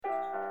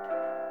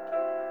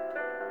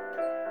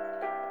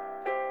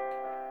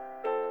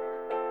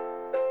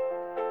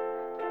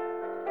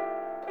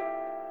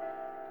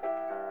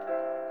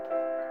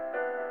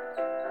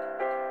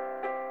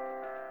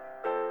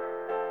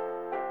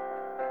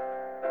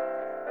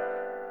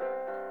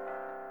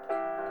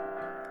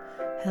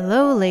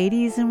Hello,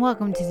 ladies, and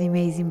welcome to the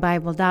Amazing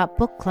Bible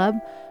Book Club.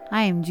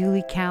 I am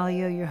Julie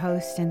Callio, your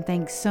host, and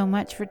thanks so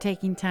much for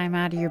taking time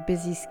out of your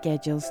busy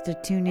schedules to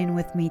tune in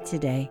with me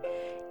today.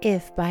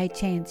 If by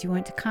chance you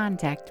want to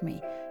contact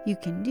me, you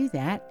can do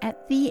that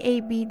at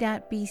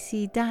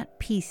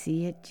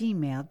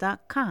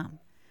theab.bc.pc@gmail.com.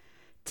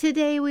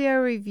 Today we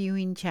are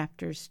reviewing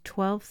chapters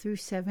 12 through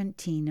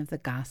 17 of the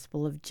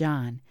Gospel of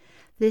John.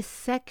 This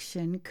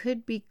section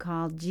could be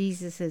called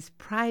Jesus'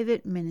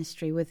 private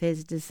ministry with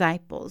his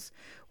disciples,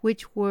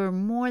 which were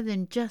more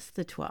than just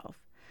the 12.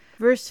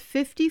 Verse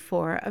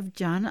 54 of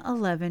John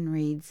 11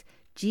 reads,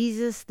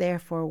 Jesus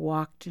therefore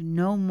walked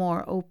no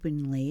more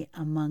openly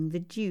among the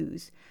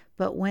Jews,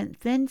 but went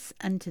thence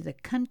unto the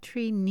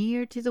country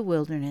near to the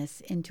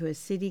wilderness, into a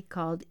city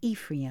called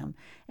Ephraim,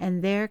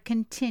 and there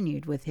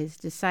continued with his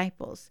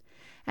disciples.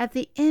 At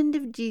the end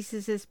of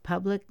Jesus'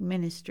 public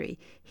ministry,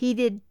 he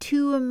did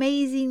two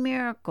amazing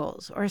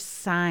miracles, or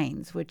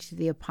signs, which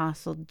the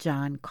Apostle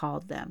John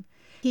called them.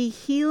 He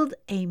healed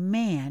a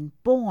man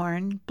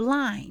born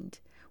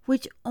blind,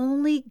 which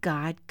only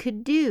God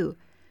could do.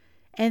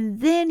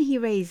 And then he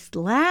raised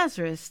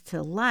Lazarus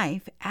to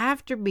life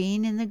after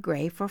being in the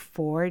grave for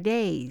 4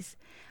 days.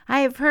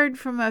 I have heard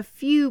from a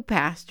few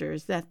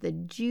pastors that the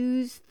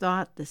Jews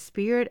thought the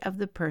spirit of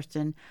the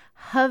person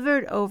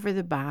hovered over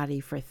the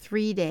body for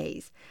 3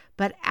 days,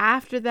 but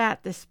after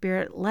that the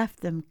spirit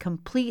left them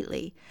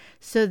completely.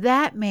 So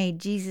that made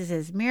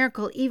Jesus'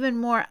 miracle even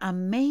more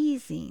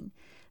amazing.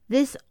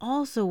 This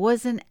also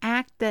was an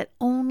act that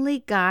only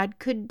God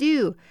could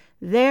do.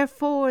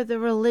 Therefore, the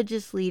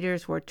religious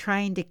leaders were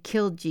trying to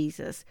kill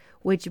Jesus,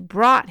 which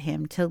brought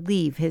him to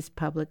leave his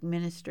public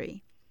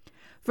ministry.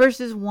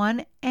 Verses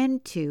 1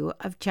 and 2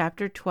 of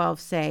chapter 12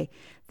 say,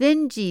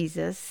 Then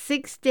Jesus,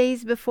 6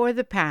 days before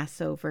the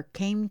Passover,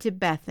 came to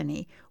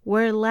Bethany,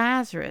 where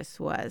Lazarus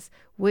was,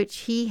 which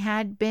he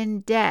had been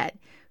dead,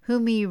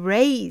 whom he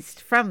raised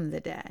from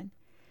the dead.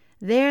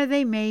 There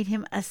they made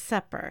him a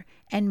supper,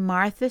 and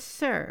Martha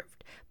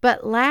served,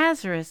 but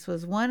Lazarus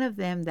was one of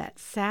them that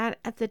sat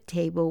at the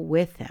table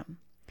with him.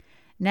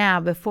 Now,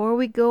 before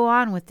we go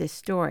on with this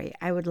story,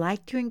 I would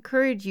like to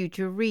encourage you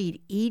to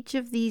read each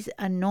of these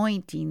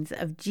anointings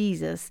of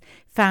Jesus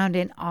found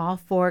in all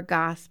 4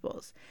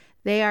 Gospels.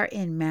 They are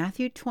in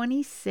Matthew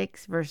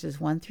 26,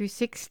 verses 1 through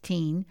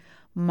 16,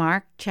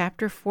 Mark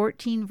chapter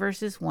 14,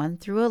 verses 1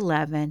 through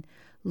 11,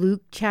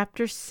 Luke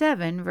chapter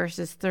 7,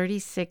 verses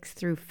 36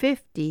 through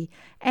 50,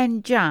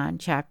 and John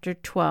chapter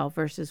 12,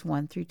 verses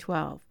 1 through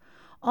 12.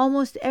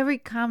 Almost every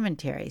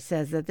commentary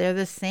says that they're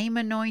the same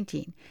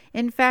anointing.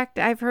 In fact,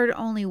 I've heard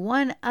only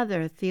one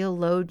other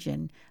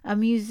theologian, a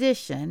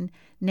musician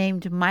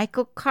named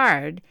Michael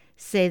Card,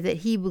 say that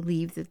he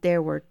believed that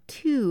there were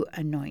 2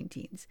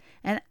 anointings.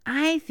 And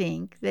I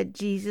think that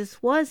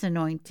Jesus was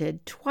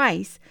anointed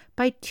twice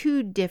by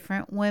 2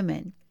 different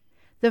women.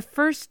 The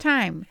first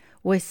time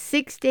was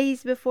 6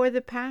 days before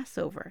the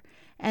Passover,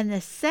 and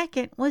the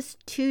second was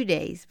 2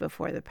 days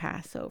before the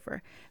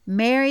Passover.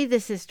 Mary,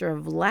 the sister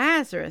of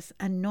Lazarus,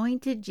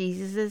 anointed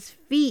Jesus'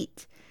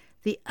 feet.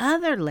 The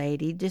other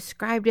lady,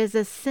 described as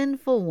a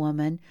sinful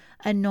woman,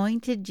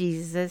 anointed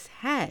Jesus'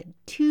 head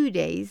 2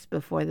 days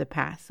before the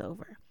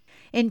Passover.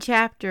 In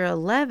chapter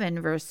 11,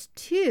 verse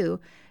 2,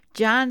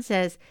 John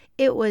says,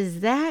 It was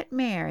that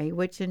Mary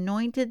which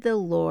anointed the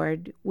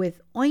Lord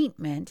with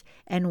ointment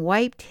and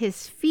wiped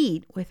his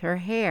feet with her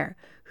hair,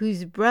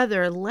 whose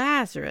brother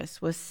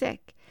Lazarus was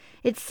sick.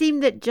 It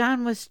seemed that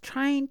John was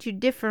trying to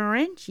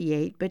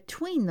differentiate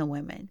between the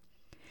women.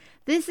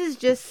 This is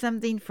just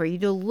something for you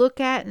to look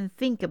at and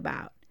think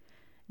about.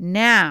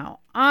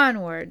 Now,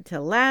 onward to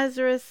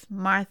Lazarus,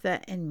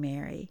 Martha, and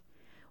Mary.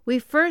 We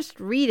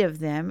first read of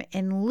them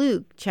in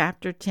Luke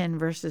chapter 10,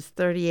 verses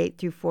 38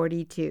 through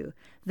 42.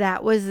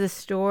 That was the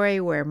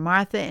story where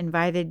Martha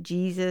invited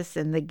Jesus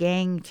and the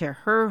gang to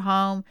her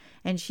home,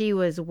 and she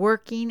was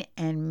working,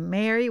 and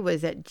Mary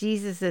was at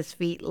Jesus'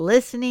 feet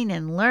listening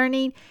and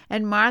learning,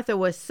 and Martha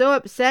was so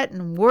upset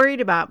and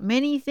worried about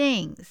many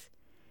things.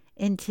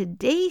 In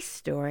today's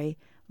story,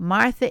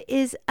 Martha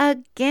is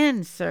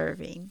again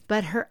serving,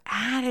 but her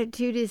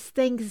attitude is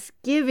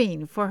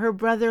thanksgiving, for her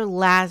brother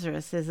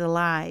Lazarus is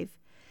alive.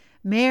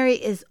 Mary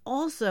is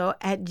also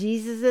at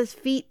Jesus'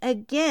 feet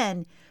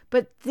again,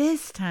 but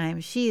this time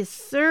she is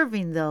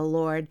serving the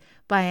Lord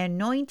by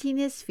anointing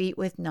his feet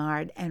with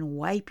nard and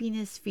wiping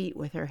his feet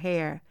with her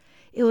hair.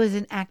 It was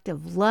an act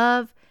of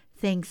love,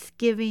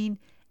 thanksgiving,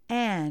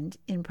 and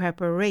in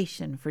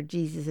preparation for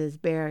Jesus'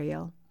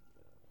 burial.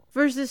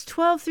 Verses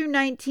 12 through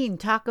 19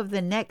 talk of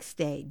the next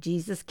day.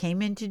 Jesus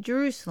came into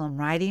Jerusalem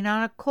riding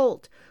on a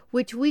colt,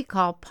 which we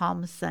call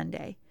Palm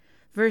Sunday.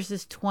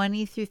 Verses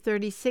 20 through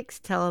 36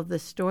 tell of the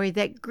story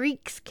that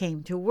Greeks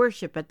came to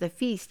worship at the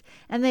feast,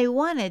 and they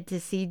wanted to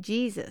see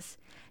Jesus.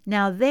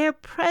 Now their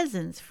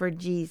presence for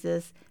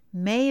Jesus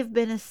may have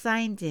been a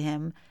sign to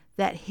him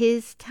that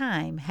his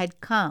time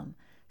had come.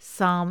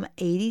 Psalm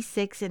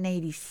 86 and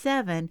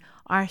 87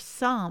 are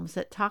psalms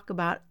that talk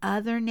about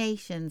other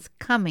nations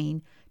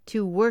coming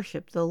to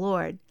worship the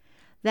Lord.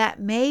 That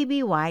may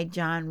be why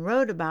John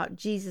wrote about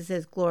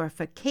Jesus'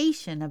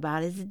 glorification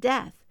about his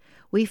death.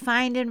 We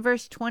find in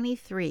verse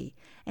 23,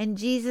 "And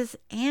Jesus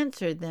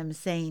answered them,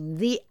 saying,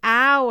 The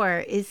hour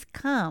is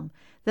come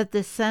that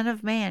the Son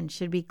of Man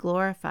should be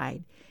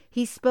glorified.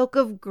 He spoke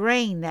of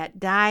grain that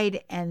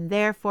died and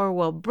therefore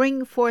will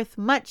bring forth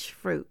much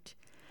fruit."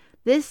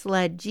 This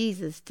led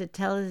Jesus to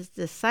tell his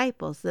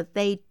disciples that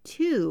they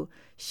too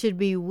should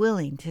be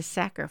willing to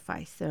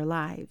sacrifice their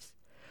lives.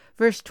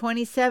 Verse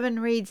 27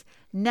 reads,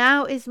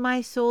 "Now is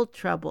my soul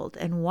troubled,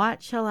 and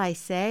what shall I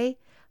say?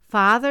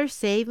 Father,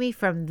 save me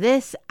from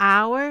this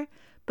hour,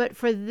 but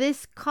for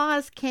this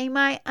cause came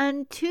I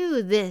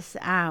unto this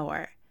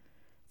hour."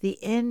 The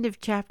end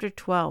of chapter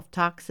 12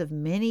 talks of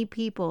many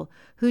people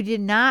who did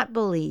not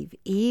believe,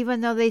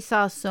 even though they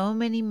saw so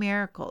many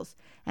miracles,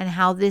 and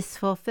how this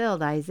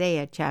fulfilled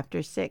Isaiah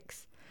chapter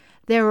 6.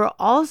 There were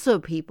also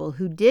people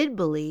who did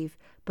believe,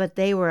 but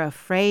they were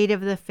afraid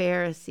of the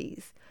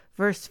Pharisees.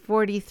 Verse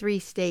 43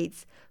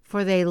 states,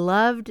 "For they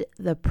loved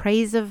the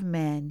praise of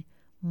men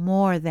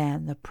more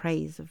than the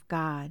praise of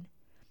God."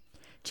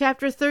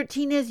 Chapter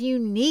 13 is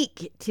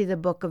unique to the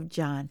book of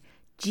John.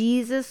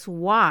 Jesus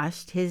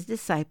washed his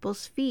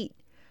disciples' feet.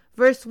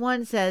 Verse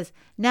 1 says,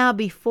 "Now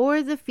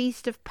before the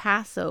feast of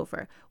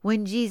Passover,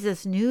 when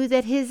Jesus knew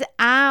that his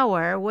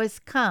hour was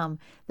come,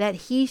 that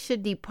he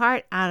should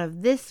depart out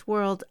of this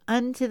world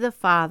unto the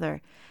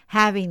Father,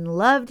 having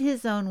loved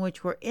his own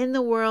which were in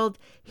the world,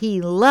 he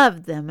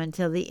loved them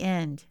until the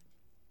end."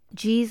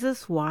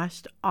 Jesus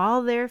washed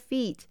all their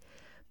feet,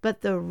 but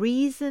the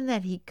reason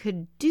that he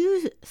could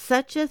do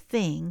such a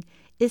thing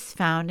is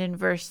found in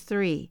verse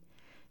 3.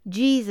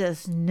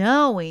 Jesus,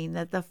 knowing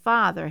that the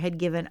Father had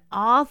given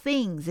all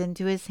things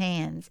into his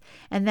hands,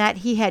 and that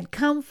he had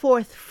come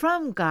forth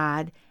from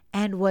God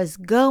and was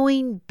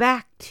going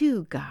back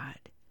to God.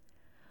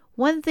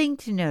 One thing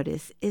to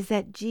notice is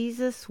that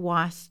Jesus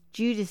washed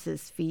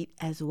Judas's feet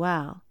as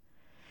well.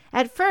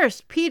 At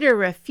first, Peter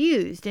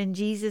refused, and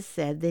Jesus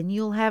said, "Then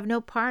you'll have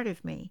no part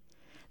of me."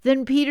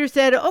 Then Peter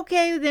said,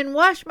 "Okay, then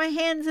wash my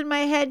hands and my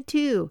head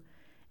too."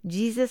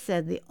 Jesus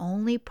said the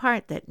only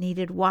part that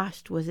needed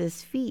washed was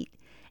his feet,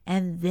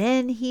 and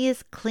then he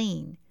is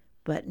clean,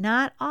 but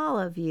not all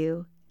of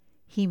you.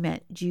 He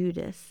meant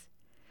Judas.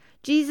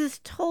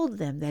 Jesus told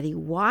them that he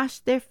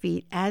washed their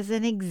feet as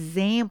an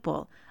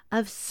example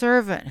of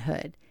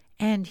servanthood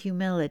and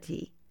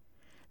humility.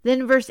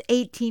 Then verse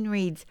 18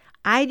 reads,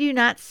 "I do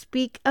not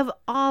speak of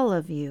all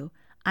of you.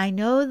 I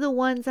know the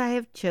ones I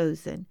have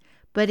chosen,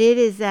 but it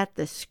is that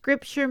the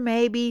scripture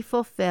may be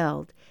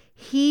fulfilled.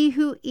 He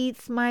who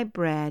eats my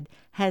bread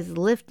has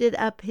lifted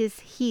up his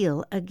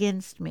heel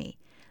against me."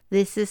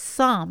 This is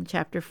Psalm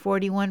chapter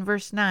 41,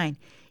 verse 9.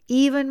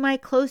 "Even my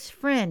close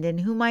friend in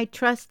whom I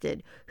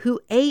trusted, who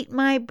ate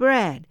my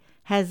bread,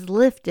 has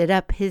lifted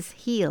up his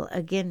heel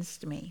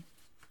against me."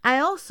 I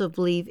also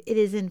believe it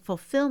is in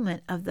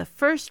fulfillment of the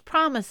first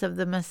promise of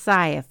the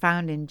Messiah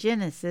found in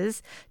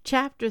Genesis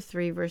chapter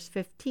 3, verse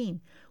 15,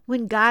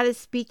 when God is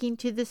speaking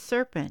to the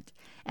serpent,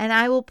 "And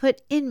I will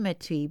put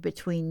enmity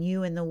between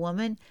you and the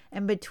woman,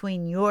 and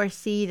between your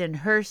seed and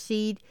her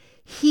seed.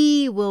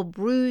 He will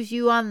bruise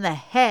you on the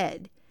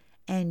head,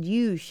 and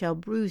you shall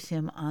bruise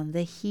him on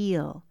the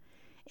heel."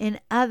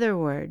 In other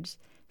words,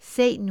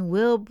 Satan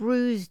will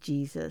bruise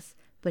Jesus,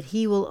 but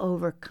he will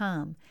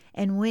overcome.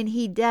 And when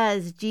he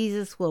does,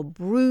 Jesus will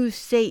bruise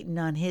Satan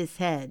on his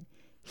head.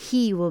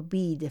 He will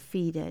be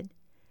defeated.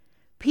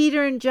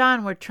 Peter and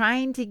John were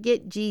trying to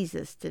get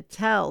Jesus to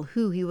tell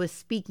who he was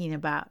speaking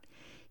about.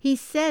 He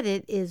said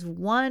it is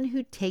one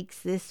who takes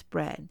this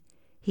bread.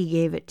 He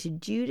gave it to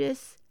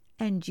Judas,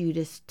 and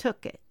Judas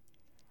took it.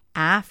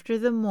 After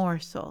the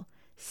morsel,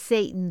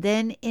 Satan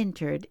then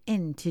entered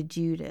into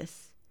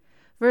Judas.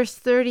 Verse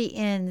 30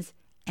 ends,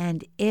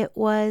 "And it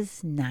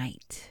was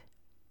night."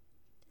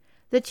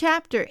 The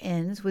chapter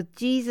ends with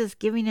Jesus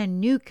giving a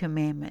new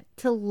commandment,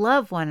 to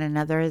love one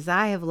another as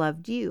I have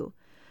loved you.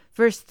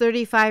 Verse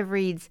 35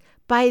 reads,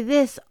 "By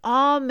this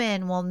all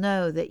men will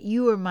know that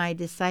you are my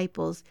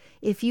disciples,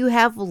 if you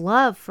have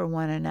love for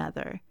one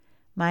another."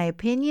 My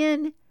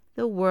opinion,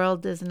 the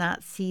world does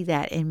not see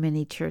that in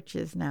many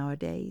churches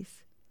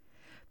nowadays.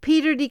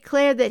 Peter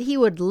declared that he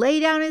would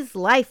lay down his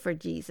life for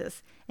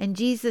Jesus, and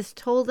Jesus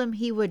told him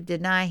he would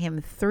deny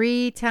him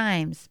 3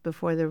 times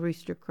before the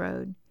rooster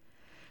crowed.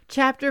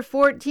 Chapter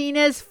 14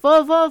 is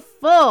full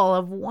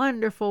of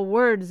wonderful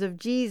words of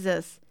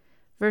Jesus.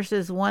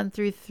 Verses 1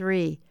 through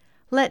 3.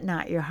 "Let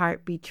not your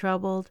heart be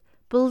troubled.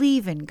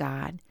 Believe in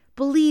God.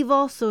 Believe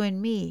also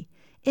in me.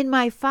 In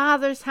my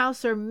Father's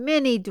house are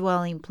many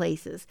dwelling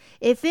places.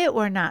 If it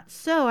were not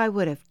so, I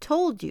would have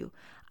told you.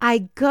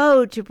 I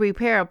go to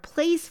prepare a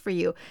place for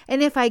you.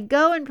 And if I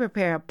go and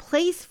prepare a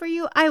place for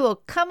you, I will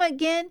come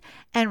again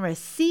and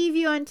receive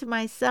you unto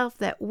myself,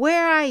 that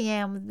where I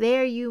am,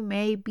 there you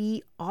may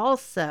be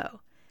also."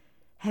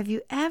 Have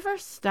you ever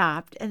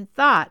stopped and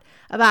thought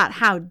about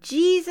how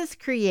Jesus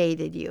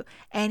created you,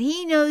 and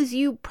he knows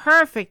you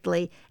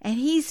perfectly, and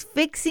he's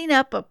fixing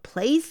up a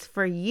place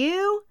for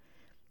you?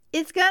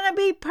 It's going to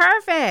be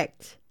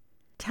perfect.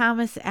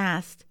 Thomas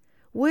asked,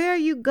 Where are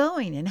you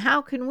going, and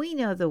how can we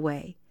know the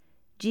way?"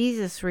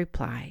 Jesus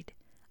replied,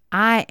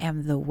 "I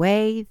am the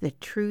way, the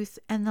truth,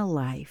 and the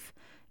life.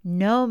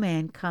 No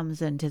man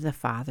comes unto the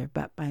Father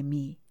but by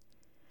me."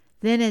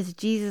 Then, as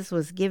Jesus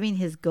was giving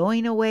his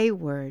going away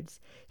words,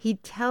 he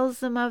tells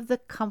them of the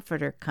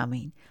Comforter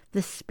coming,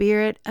 the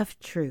Spirit of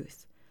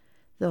truth.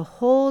 The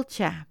whole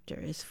chapter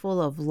is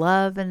full of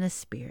love and the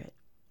Spirit.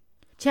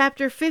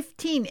 Chapter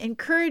 15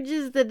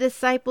 encourages the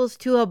disciples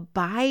to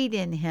abide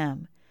in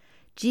him.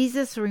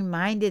 Jesus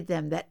reminded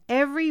them that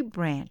every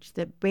branch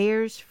that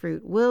bears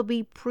fruit will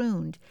be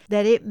pruned,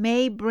 that it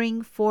may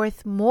bring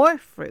forth more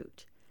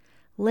fruit.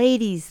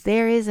 Ladies,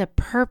 there is a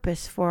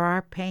purpose for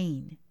our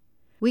pain.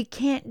 We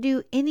can't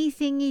do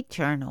anything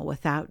eternal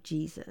without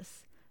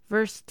Jesus.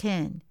 Verse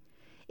 10,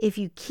 "If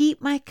you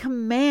keep my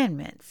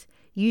commandments,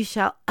 you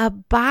shall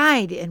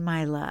abide in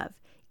my love,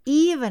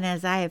 even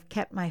as I have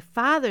kept my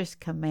Father's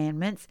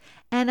commandments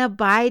and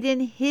abide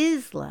in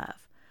his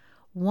love."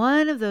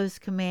 One of those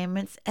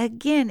commandments,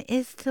 again,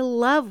 is to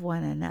love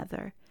one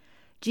another.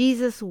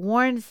 Jesus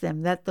warns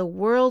them that the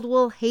world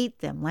will hate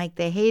them like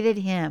they hated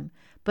him,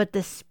 but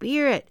the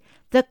Spirit,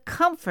 the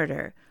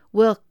Comforter,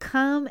 will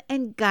come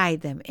and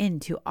guide them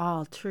into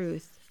all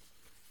truth.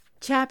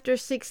 Chapter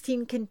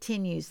 16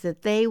 continues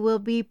that they will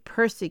be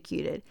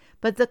persecuted,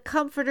 but the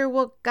Comforter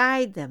will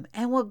guide them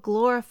and will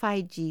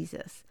glorify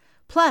Jesus.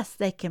 Plus,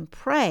 they can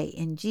pray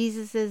in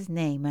Jesus'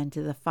 name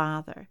unto the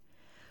Father.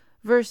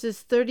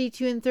 Verses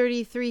 32 and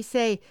 33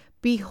 say,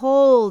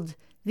 "Behold,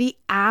 the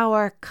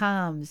hour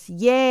comes,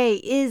 yea,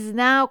 is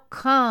now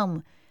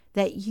come,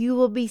 that you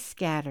will be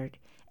scattered,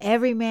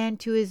 every man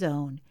to his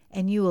own,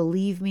 and you will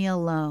leave me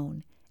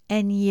alone.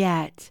 And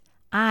yet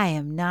I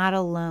am not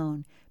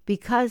alone,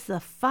 because the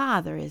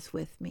Father is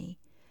with me.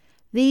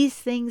 These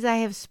things I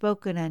have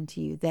spoken unto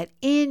you, that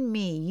in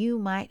me you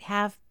might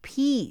have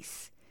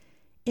peace.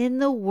 In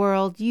the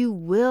world you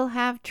will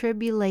have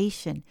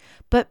tribulation,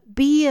 but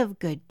be of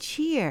good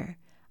cheer.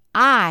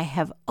 I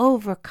have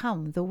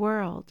overcome the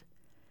world."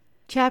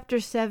 Chapter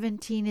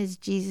 17 is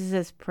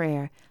Jesus'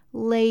 prayer.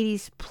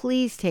 Ladies,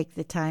 please take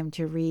the time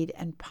to read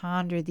and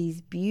ponder these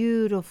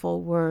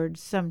beautiful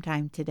words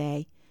sometime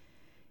today.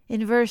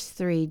 In verse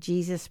 3,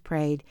 Jesus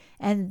prayed,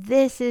 "And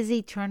this is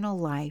eternal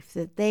life,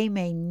 that they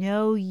may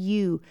know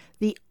you,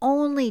 the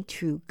only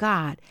true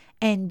God,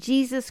 and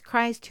Jesus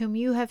Christ whom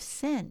you have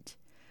sent."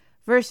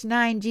 Verse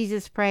 9,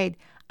 Jesus prayed,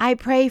 "I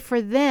pray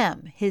for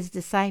them," his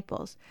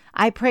disciples.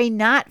 "I pray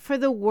not for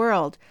the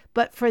world,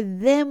 but for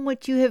them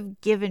which you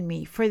have given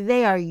me, for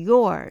they are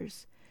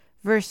yours."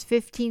 Verse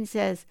 15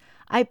 says,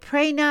 "I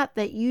pray not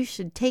that you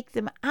should take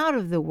them out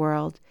of the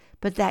world,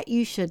 but that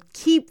you should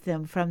keep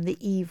them from the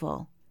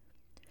evil."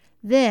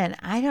 Then,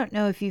 I don't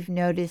know if you've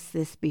noticed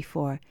this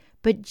before,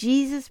 but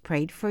Jesus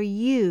prayed for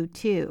you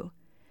too.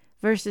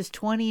 Verses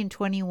 20 and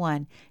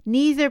 21,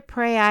 "Neither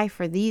pray I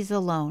for these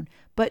alone,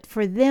 but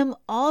for them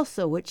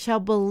also which shall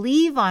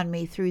believe on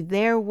me through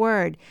their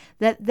word,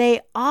 that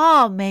they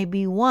all may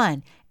be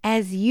one,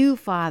 as you,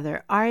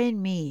 Father, are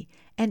in me,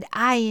 and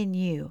I in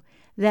you,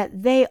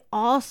 that they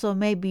also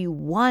may be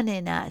one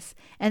in us,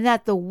 and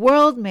that the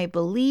world may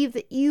believe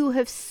that you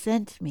have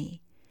sent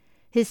me."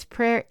 His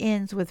prayer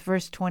ends with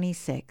verse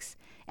 26,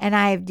 "And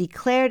I have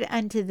declared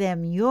unto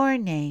them your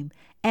name,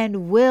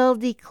 and will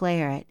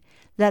declare it,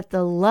 that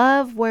the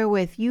love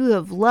wherewith you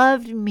have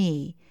loved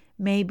me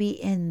may be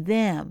in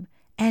them,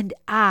 and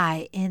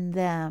I in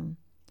them."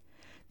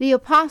 The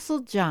Apostle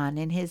John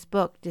in his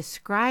book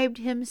described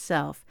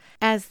himself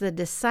as the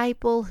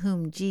disciple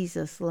whom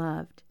Jesus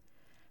loved.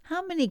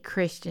 How many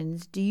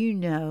Christians do you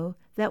know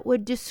that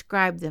would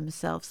describe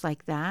themselves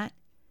like that?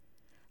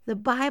 The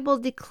Bible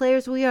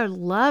declares we are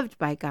loved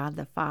by God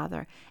the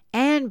Father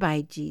and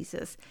by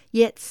Jesus,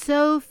 yet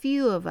so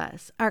few of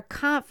us are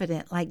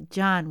confident like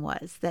John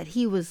was that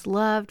he was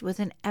loved with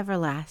an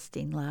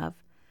everlasting love.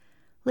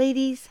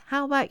 Ladies,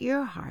 how about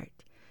your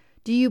heart?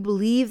 Do you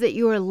believe that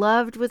you are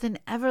loved with an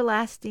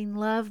everlasting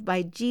love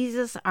by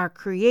Jesus, our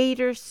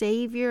Creator,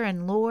 Savior,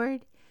 and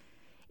Lord?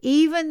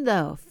 Even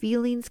though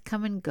feelings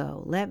come and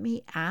go, let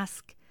me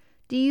ask,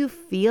 do you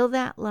feel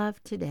that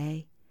love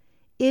today?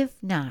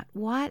 If not,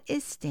 what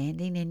is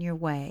standing in your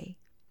way?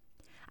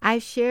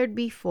 I've shared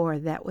before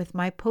that with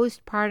my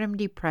postpartum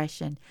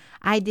depression,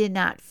 I did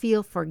not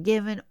feel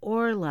forgiven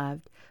or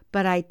loved,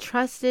 but I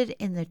trusted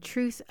in the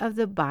truth of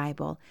the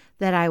Bible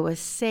that I was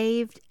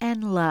saved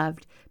and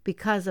loved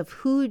because of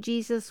who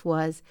Jesus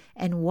was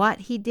and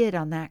what he did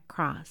on that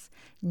cross,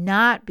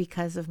 not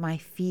because of my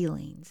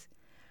feelings.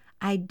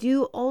 I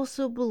do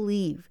also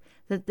believe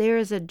that there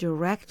is a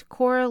direct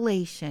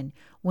correlation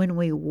when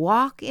we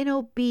walk in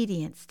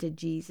obedience to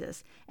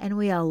Jesus and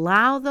we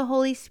allow the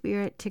Holy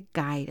Spirit to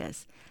guide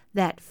us,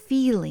 that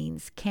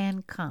feelings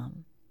can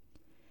come.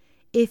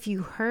 If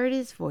you heard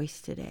his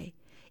voice today,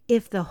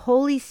 if the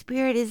Holy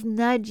Spirit is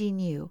nudging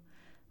you,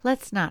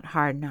 let's not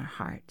harden our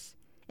hearts.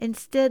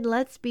 Instead,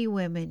 let's be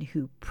women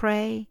who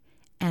pray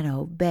and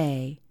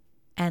obey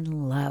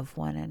and love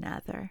one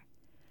another.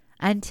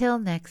 Until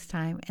next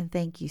time, and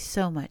thank you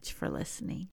so much for listening.